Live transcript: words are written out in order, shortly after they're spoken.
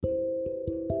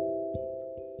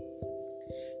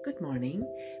Good morning.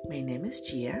 My name is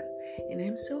Gia, and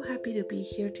I'm so happy to be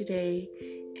here today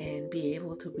and be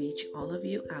able to reach all of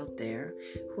you out there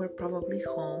who are probably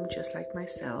home just like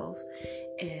myself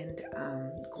and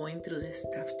going through these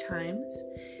tough times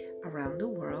around the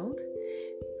world.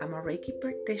 I'm a Reiki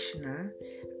practitioner.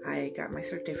 I got my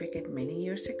certificate many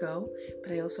years ago,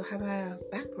 but I also have a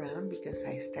background because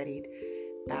I studied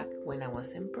back when I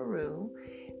was in Peru.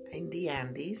 In the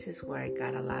Andes is where I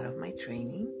got a lot of my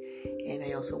training, and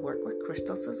I also work with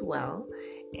crystals as well.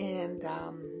 And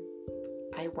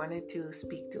I wanted to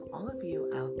speak to all of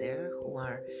you out there who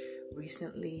are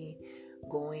recently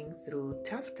going through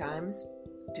tough times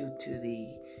due to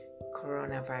the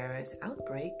coronavirus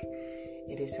outbreak.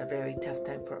 It is a very tough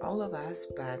time for all of us,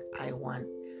 but I want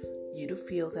you to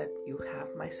feel that you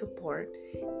have my support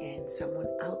and someone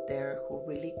out there who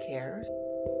really cares.